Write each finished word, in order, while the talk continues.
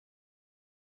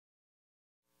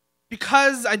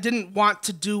Because I didn't want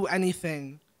to do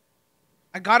anything,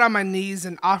 I got on my knees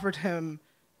and offered him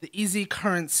the easy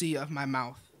currency of my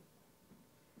mouth.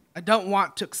 I don't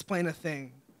want to explain a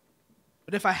thing,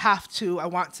 but if I have to, I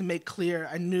want to make clear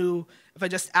I knew if I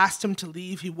just asked him to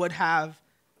leave, he would have.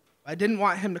 I didn't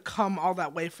want him to come all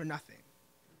that way for nothing.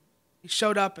 He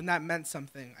showed up, and that meant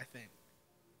something, I think.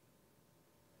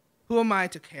 Who am I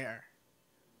to care?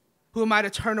 Who am I to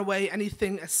turn away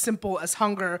anything as simple as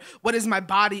hunger? What is my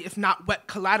body if not wet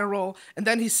collateral? And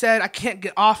then he said, I can't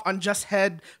get off on just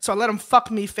head, so I let him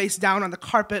fuck me face down on the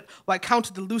carpet while I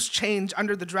counted the loose change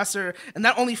under the dresser. And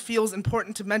that only feels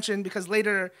important to mention because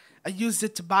later I used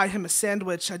it to buy him a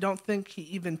sandwich I don't think he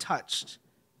even touched.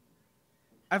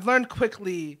 I've learned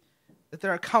quickly that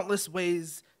there are countless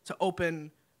ways to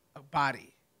open a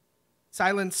body.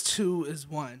 Silence, too, is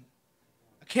one.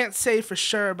 I can't say for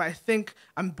sure, but I think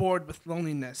I'm bored with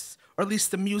loneliness, or at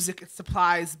least the music it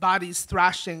supplies, bodies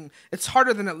thrashing. It's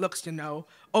harder than it looks, you know,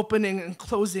 opening and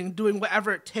closing, doing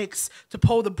whatever it takes to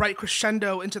pull the bright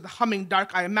crescendo into the humming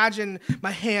dark. I imagine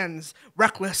my hands,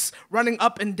 reckless, running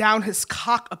up and down his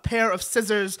cock, a pair of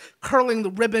scissors, curling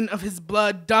the ribbon of his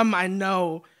blood. Dumb, I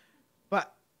know,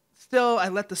 but still I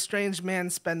let the strange man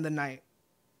spend the night.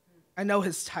 I know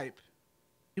his type.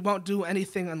 He won't do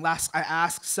anything unless I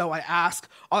ask, so I ask.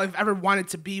 All I've ever wanted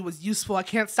to be was useful. I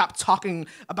can't stop talking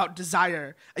about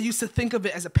desire. I used to think of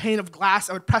it as a pane of glass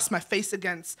I would press my face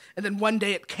against, and then one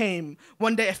day it came.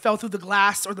 One day I fell through the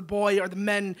glass, or the boy, or the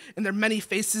men in their many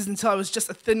faces until I was just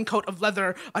a thin coat of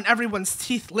leather on everyone's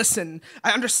teeth. Listen,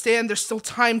 I understand there's still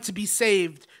time to be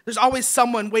saved. There's always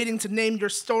someone waiting to name your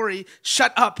story.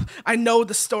 Shut up. I know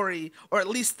the story, or at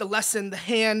least the lesson, the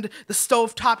hand, the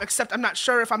stovetop, except I'm not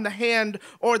sure if I'm the hand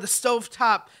or the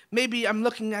stovetop. Maybe I'm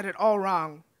looking at it all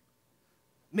wrong.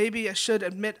 Maybe I should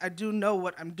admit I do know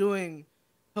what I'm doing.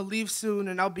 He'll leave soon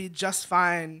and I'll be just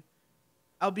fine.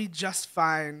 I'll be just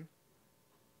fine.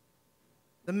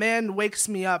 The man wakes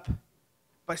me up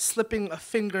by slipping a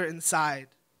finger inside.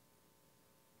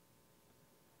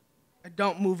 I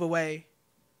don't move away.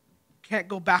 Can't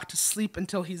go back to sleep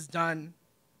until he's done.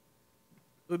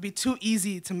 It would be too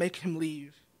easy to make him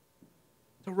leave,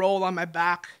 to roll on my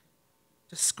back,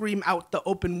 to scream out the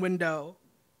open window.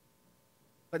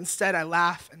 But instead I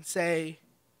laugh and say,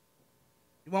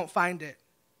 you won't find it.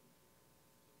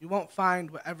 You won't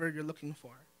find whatever you're looking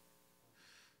for.